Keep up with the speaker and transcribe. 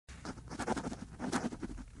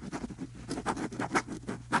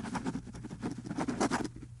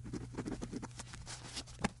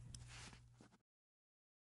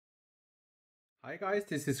Hi guys,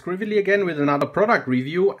 this is Scrively again with another product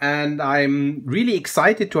review, and I'm really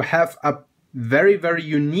excited to have a very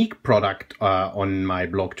unique product on my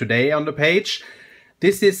blog today on the page.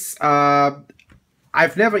 This is,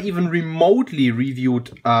 I've never even remotely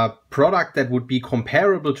reviewed a product that would be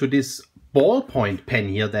comparable to this ballpoint pen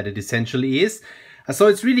here that it essentially is. So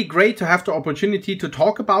it's really great to have the opportunity to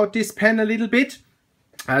talk about this pen a little bit.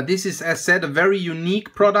 This is, as said, a very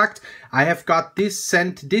unique product. I have got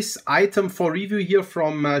sent this item for review here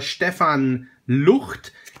from Stefan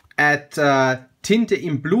Lucht at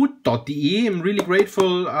tinteimblut.de. I'm really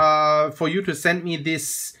grateful for you to send me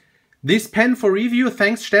this pen for review.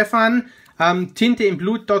 Thanks, Stefan.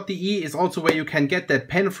 Tinteimblut.de is also where you can get that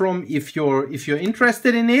pen from if you're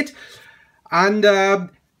interested in it. And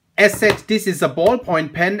as said, this is a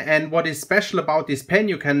ballpoint pen, and what is special about this pen,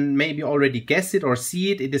 you can maybe already guess it or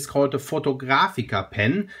see it. It is called the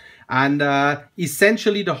Fotografica-Pen, and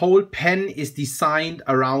essentially the whole pen is designed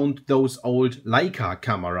around those old Leica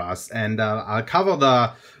cameras. And I'll cover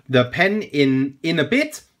the pen in a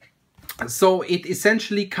bit. So it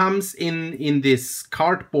essentially comes in this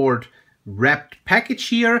cardboard wrapped package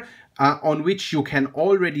here, on which you can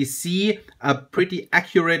already see a pretty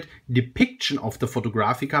accurate depiction of the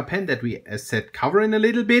Fotografica pen that we, as said, cover in a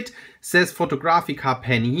little bit. Says Fotografica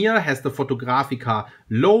pen here, has the Fotografica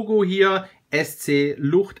logo here, SC,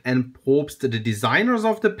 Lucht and Probst, the designers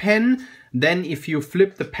of the pen. Then if you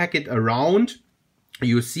flip the packet around,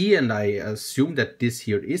 you see, and I assume that this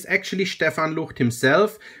here is actually Stefan Lucht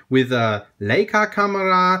himself with a Leica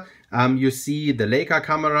camera. You see the Leica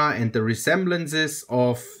camera and the resemblances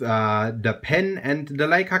of the pen and the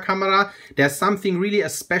Leica camera. There's something really a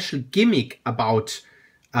special gimmick about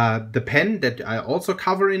the pen that I also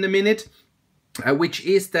cover in a minute, which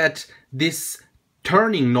is that this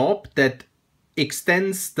turning knob that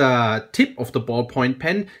extends the tip of the ballpoint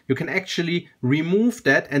pen, you can actually remove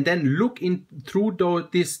that and then look in through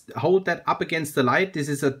this, hold that up against the light. This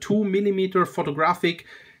is a 2mm photographic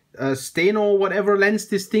steno, whatever lens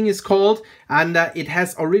this thing is called, and it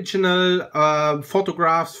has original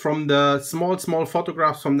photographs from the small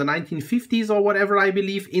photographs from the 1950s or whatever, I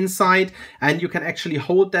believe, inside, and you can actually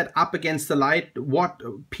hold that up against the light,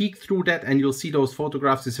 peek through that, and you'll see those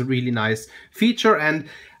photographs. Is a really nice feature. And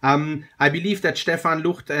I believe that Stefan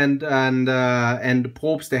Lucht and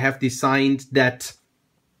Probst, they have designed that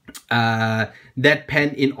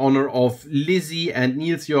pen in honor of Lizzie and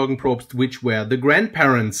Niels Jürgen Probst, which were the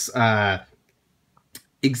grandparents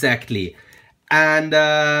exactly. And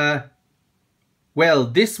well,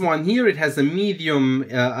 this one here, it has a medium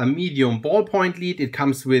ballpoint lead. It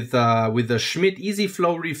comes with a Schmidt Easy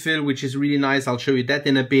Flow refill, which is really nice. I'll show you that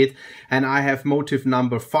in a bit. And I have motive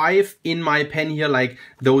number 5 in my pen here. Like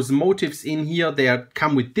those motives in here, they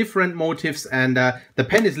come with different motives, and the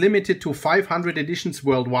pen is limited to 500 editions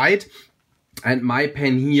worldwide. And my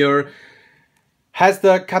pen here has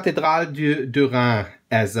the Cathédrale de Reims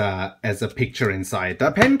as a picture inside.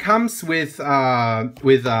 The pen comes with a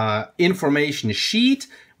information sheet,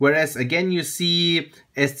 whereas again you see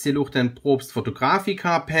SC Lucht and Probst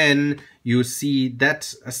Fotografica pen. You see that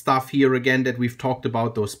stuff here again that we've talked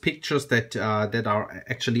about, those pictures that are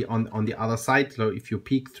actually on the other side. So if you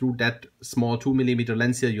peek through that small 2mm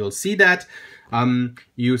lens here, you'll see that.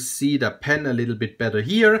 You see the pen a little bit better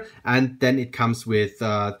here, and then it comes with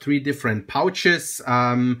 3 different pouches.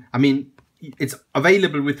 I mean, it's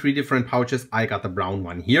available with 3 different pouches. I got the brown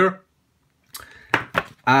one here.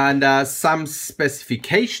 And some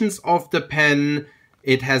specifications of the pen.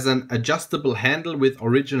 It has an adjustable handle with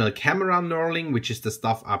original camera knurling, which is the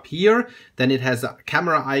stuff up here. Then it has a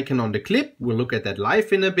camera icon on the clip. We'll look at that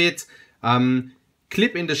live in a bit.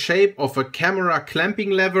 Clip in the shape of a camera clamping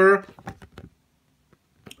lever.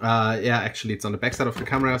 Yeah, actually it's on the back side of the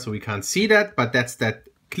camera, so we can't see that, but that's that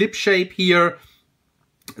clip shape here.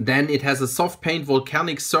 Then it has a soft paint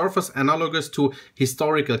volcanic surface analogous to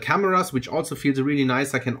historical cameras, which also feels really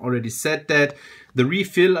nice. I can already set that. The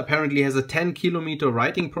refill apparently has a 10km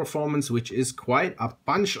writing performance, which is quite a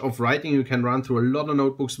bunch of writing. You can run through a lot of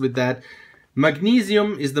notebooks with that.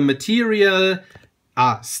 Magnesium is the material.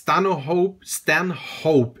 Stanhope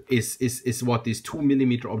is what this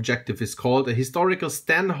 2mm objective is called. A historical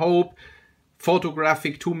Stanhope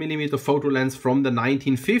photographic 2mm photo lens from the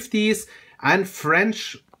 1950s, and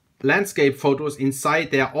French landscape photos inside.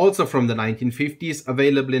 They are also from the 1950s,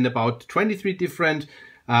 available in about 23 different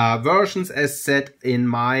versions. As said, in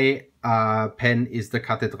my pen is the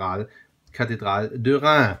Cathédrale de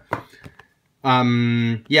Reims.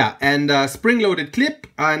 Yeah, and spring-loaded clip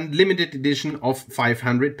and limited edition of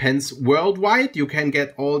 500 pens worldwide. You can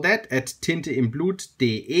get all that at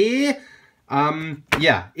tinteimblut.de.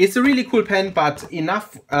 Yeah, it's a really cool pen, but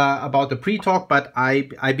enough about the pre-talk. But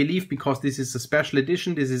I believe, because this is a special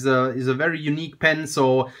edition, this is a very unique pen,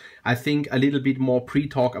 so I think a little bit more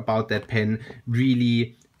pre-talk about that pen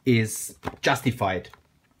really is justified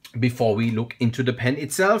before we look into the pen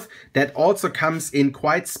itself. That also comes in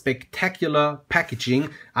quite spectacular packaging.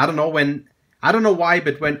 I don't know why,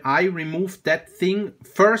 but when I removed that thing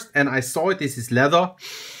first and I saw it, this is leather.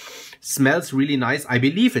 Smells really nice. I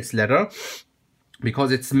believe it's leather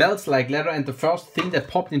because it smells like leather, and the first thing that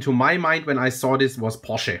popped into my mind when I saw this was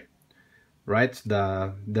Porsche, right?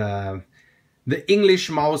 The English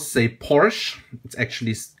mouse say Porsche. It's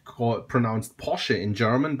actually pronounced Porsche in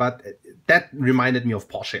German, but that reminded me of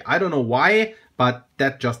Porsche. I don't know why, but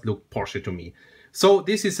that just looked Porsche to me. So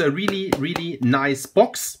this is a really, really nice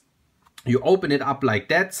box. You open it up like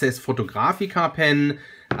that, says Fotografica-Pen,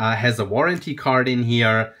 has a warranty card in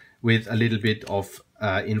here with a little bit of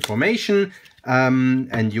information,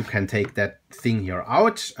 and you can take that thing here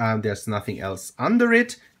out. There's nothing else under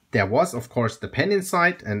it. There was, of course, the pen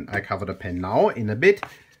inside, and I cover the pen now in a bit.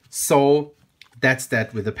 So that's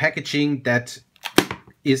that with the packaging. That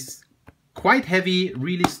is quite heavy,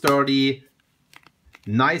 really sturdy,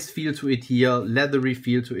 nice feel to it here, leathery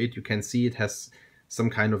feel to it. You can see it has some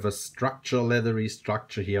kind of a structure, leathery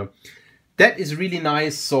structure here. That is really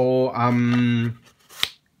nice. So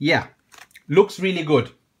yeah, looks really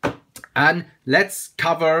good. And let's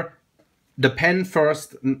cover the pen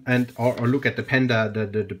first, and or look at the pen,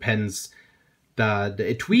 the pen's the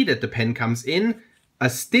etui that the pen comes in. A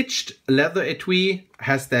stitched leather etui,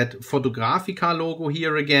 has that Fotografica logo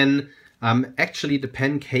here again. Actually the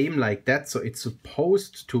pen came like that, so it's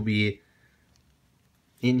supposed to be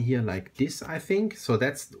in here like this, I think. So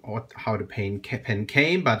that's how the pen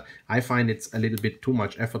came, but I find it's a little bit too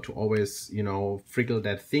much effort to always, you know, friggle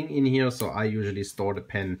that thing in here. So I usually store the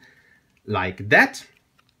pen like that.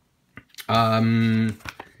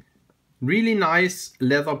 Really nice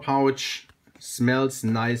leather pouch, smells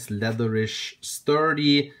nice, leatherish,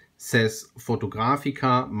 sturdy. Says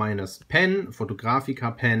Fotografica-Pen,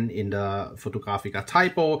 Fotografica-Pen in the Fotografica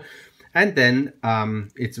typo. And then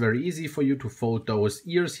it's very easy for you to fold those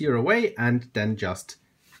ears here away and then just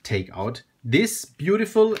take out this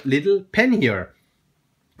beautiful little pen here.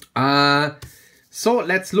 So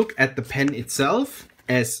let's look at the pen itself.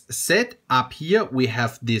 As said, up here we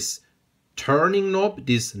have this turning knob,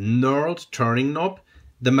 this knurled turning knob.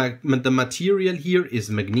 The material here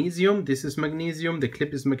is magnesium. This is magnesium, the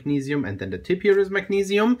clip is magnesium, and then the tip here is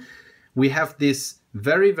magnesium. We have this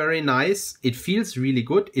very, very nice, it feels really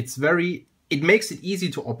good. It makes it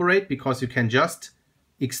easy to operate because you can just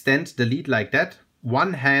extend the lead like that.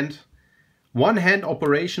 One hand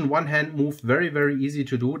operation, one hand move, very, very easy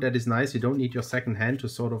to do. That is nice. You don't need your second hand to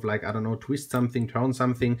sort of like, I don't know, twist something, turn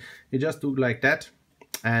something. You just do like that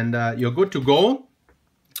and you're good to go.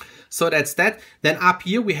 So that's that. Then up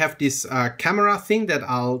here we have this camera thing that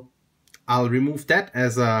I'll remove that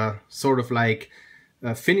as a sort of like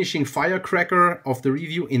finishing firecracker of the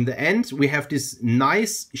review in the end. We have this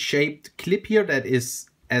nice shaped clip here that is,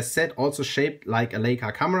 as said, also shaped like a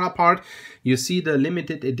Leica camera part. You see the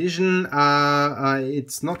limited edition.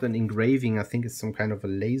 It's not an engraving. I think it's some kind of a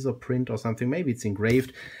laser print or something. Maybe it's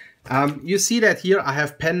engraved. You see that here I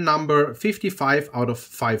have pen number 55 out of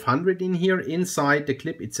 500 in here. Inside the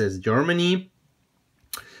clip it says Germany.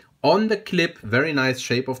 On the clip, very nice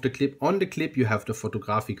shape of the clip. On the clip you have the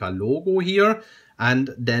Fotografica logo here.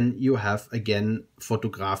 And then you have again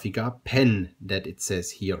Fotografica-Pen that it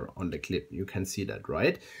says here on the clip. You can see that,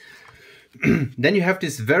 right? Then you have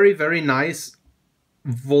this very, very nice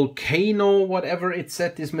volcano, whatever it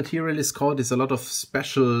said this material is called. There's a lot of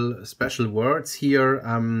special words here.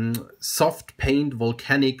 Soft paint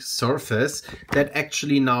volcanic surface that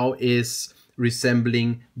actually now is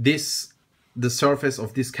resembling this, the surface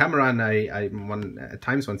of this camera. And at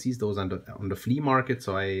times one sees those on the flea market.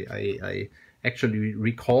 So I actually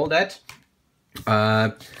recall that.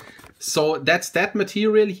 So that's that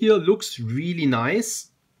material here. Looks really nice.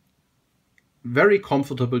 Very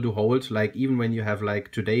comfortable to hold. Like even when you have,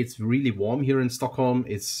 like today it's really warm here in Stockholm.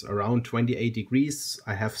 It's around 28 degrees.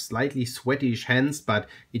 I have slightly sweatish hands, but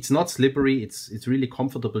it's not slippery. It's really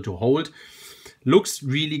comfortable to hold. Looks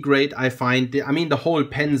really great. I find, I mean, the whole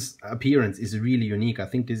pen's appearance is really unique. I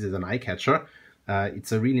think this is an eye catcher.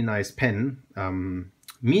 It's a really nice pen.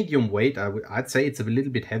 Medium weight, I'd say it's a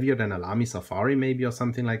little bit heavier than a Lamy Safari maybe or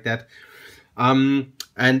something like that. And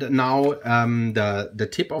now the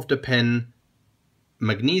tip of the pen,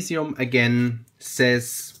 magnesium again,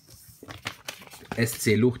 says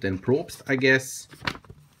SC LUCHT PROBST, I guess.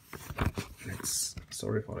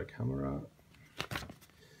 Sorry for the camera.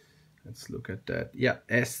 Let's look at that. Yeah,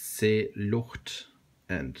 SC Lucht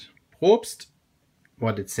and Probst.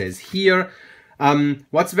 What it says here.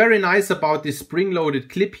 What's very nice about this spring-loaded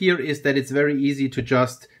clip here is that it's very easy to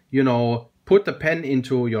just, you know, put the pen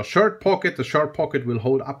into your shirt pocket. The shirt pocket will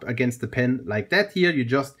hold up against the pen like that here. You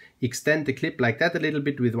just extend the clip like that a little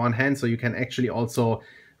bit with one hand, so you can actually also,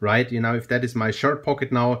 right, you know, if that is my shirt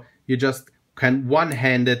pocket now, you just can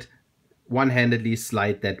one-handedly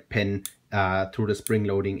slide that pen through the spring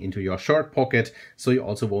loading into your shirt pocket, so you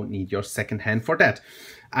also won't need your second hand for that.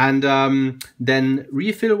 And then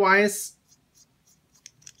refill wise,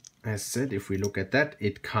 as said, if we look at that,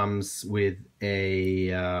 it comes with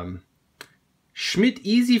a Schmidt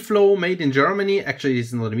Easy Flow made in Germany. Actually, this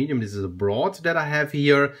is not a medium, this is a broad that I have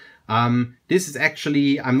here. This is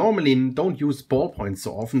actually, I normally don't use ballpoint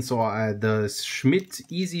so often, so the Schmidt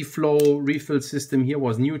Easy Flow refill system here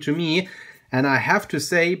was new to me. And I have to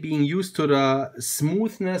say, being used to the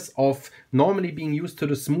smoothness of,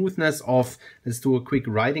 let's do a quick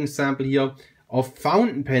writing sample here, of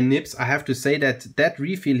fountain pen nibs, I have to say that that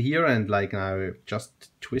refill here, and like I just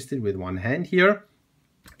twisted with one hand here,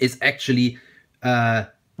 is actually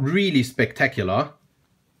really spectacular.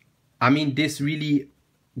 I mean, this really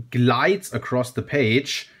glides across the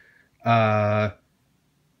page.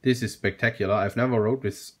 This is spectacular. I've never wrote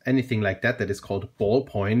with anything like that is called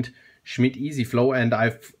Ballpoint Schmidt Easy Flow, and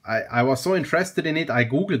I was so interested in it, I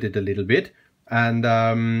googled it a little bit, and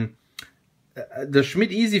the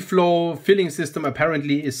Schmidt Easy Flow filling system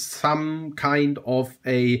apparently is some kind of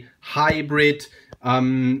a hybrid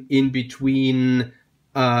in between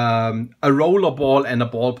a rollerball and a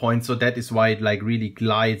ballpoint, so that is why it like really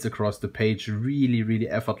glides across the page, really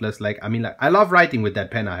effortless. Like, I mean, like, I love writing with that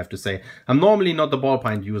pen, I have to say. I'm normally not the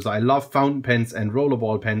ballpoint user. I love fountain pens and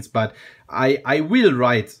rollerball pens, but I will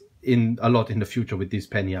write a lot in the future with this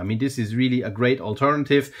pen here. I mean, this is really a great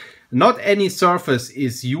alternative. Not any surface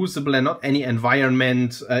is usable and not any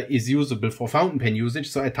environment is usable for fountain pen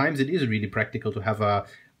usage, so at times it is really practical to have a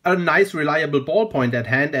nice reliable ballpoint at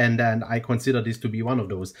hand, and I consider this to be one of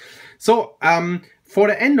those. So for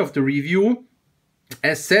the end of the review,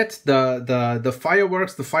 as said, the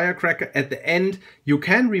fireworks, the firecracker at the end, you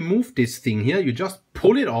can remove this thing here. You just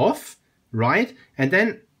pull it off, right? And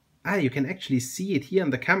then you can actually see it here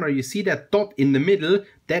on the camera. You see that dot in the middle?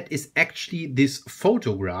 That is actually this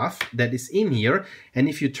photograph that is in here. And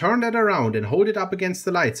if you turn that around and hold it up against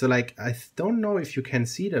the light, so like, I don't know if you can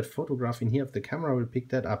see that photograph in here, if the camera will pick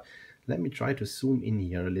that up. Let me try to zoom in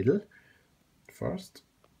here a little first,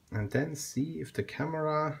 and then see if the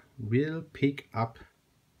camera will pick up.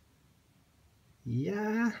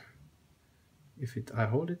 Yeah, if I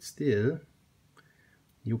hold it still,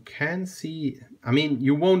 you can see, I mean,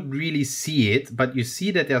 you won't really see it, but you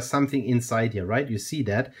see that there's something inside here, right? You see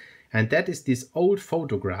that, and that is this old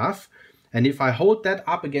photograph. And if I hold that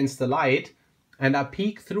up against the light and I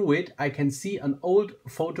peek through it, I can see an old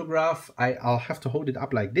photograph. I'll have to hold it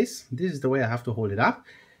up like this. This is the way I have to hold it up.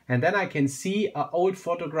 And then I can see an old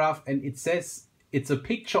photograph, and it says, it's a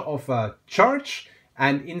picture of a church,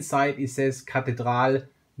 and inside it says Cathédrale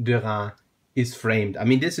de Reims is framed. I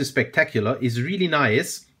mean, this is spectacular. It's really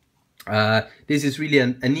nice. This is really a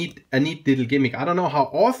neat little gimmick. I don't know how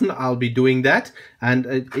often I'll be doing that, and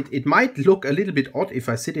it might look a little bit odd if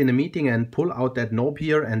I sit in a meeting and pull out that knob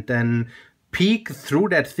here and then peek through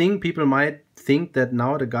that thing. People might think that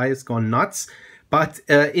now the guy has gone nuts, but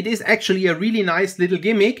it is actually a really nice little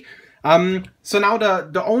gimmick. So now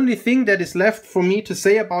the only thing that is left for me to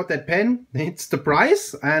say about that pen, it's the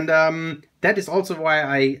price, and that is also why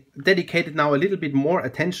I dedicated now a little bit more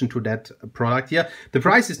attention to that product here. The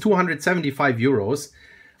price is 275 euros.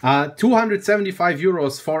 275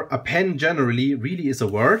 euros for a pen generally really is a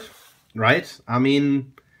word, right? I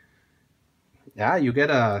mean, yeah, you get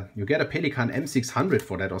a Pelikan M600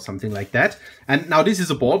 for that or something like that. And now this is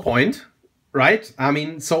a ballpoint, right? I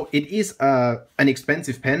mean, so it is an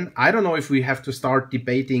expensive pen. I don't know if we have to start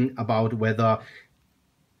debating about whether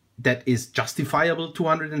that is justifiable,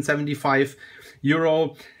 275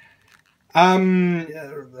 euro.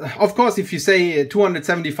 Of course, if you say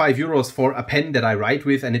 275 euros for a pen that I write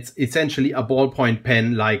with, and it's essentially a ballpoint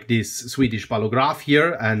pen like this Swedish Ballograph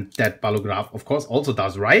here, and that Ballograph, of course, also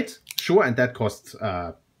does write, sure, and that costs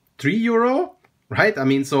 3 euro, right? I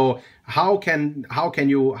mean, so how can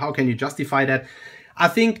you justify that? I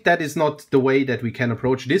think that is not the way that we can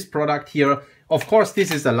approach this product here. Of course,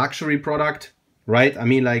 this is a luxury product, right? I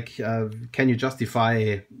mean, like, can you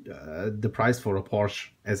justify the price for a Porsche?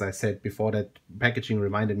 As I said before, that packaging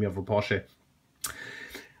reminded me of a Porsche.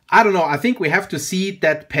 I don't know. I think we have to see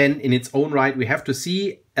that pen in its own right. We have to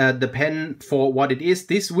see the pen for what it is.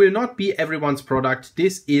 This will not be everyone's product.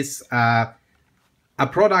 This is a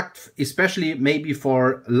product, especially maybe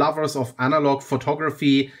for lovers of analog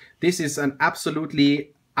photography. This is an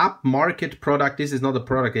absolutely upmarket product. This is not a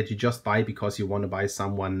product that you just buy because you want to buy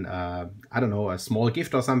someone, I don't know, a small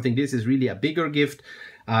gift or something. This is really a bigger gift,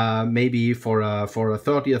 maybe for a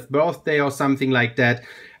 30th birthday or something like that.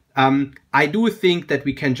 I do think that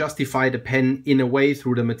we can justify the pen in a way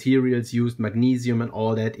through the materials used, magnesium and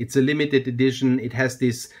all that. It's a limited edition. It has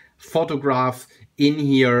this photograph in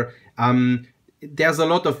here. There's a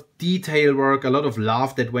lot of detail work, a lot of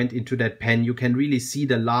love that went into that pen. You can really see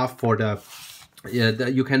the love for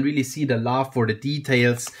you can really see the love for the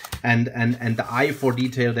details and the eye for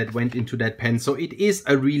detail that went into that pen. So it is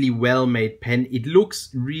a really well-made pen. It looks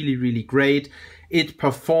really, really great. It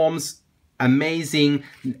performs amazing.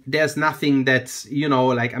 There's nothing that's, you know,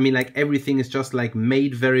 like, I mean, like everything is just like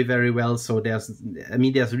made very, very well. So there's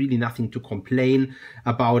really nothing to complain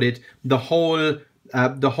about it. The whole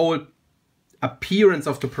appearance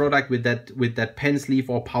of the product with that pen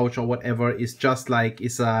sleeve or pouch or whatever is just like,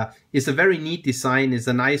 is a very neat design, is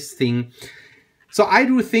a nice thing. So I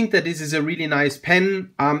do think that this is a really nice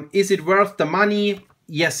pen. Is it worth the money?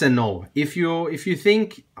 Yes and no. If you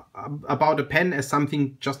think about a pen as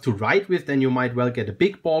something just to write with, then you might well get a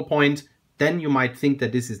big ballpoint. Then you might think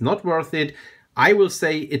that this is not worth it. I will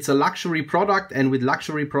say it's a luxury product, and with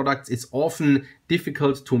luxury products, it's often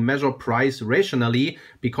difficult to measure price rationally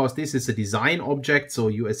because this is a design object. So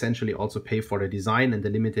you essentially also pay for the design and the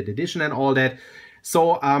limited edition and all that.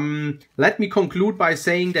 So let me conclude by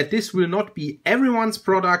saying that this will not be everyone's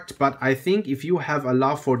product, but I think if you have a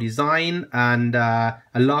love for design and a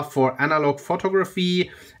love for analog photography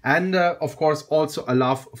and of course also a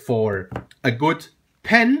love for a good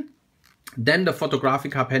pen, then the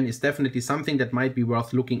Fotografica-Pen is definitely something that might be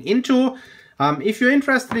worth looking into. If you're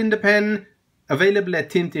interested in the pen, available at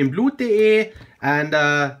tinteimblut.de. And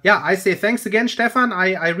yeah, I say thanks again, Stefan.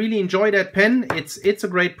 I really enjoy that pen. It's a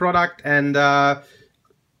great product, and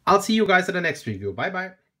I'll see you guys at the next review. Bye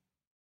bye.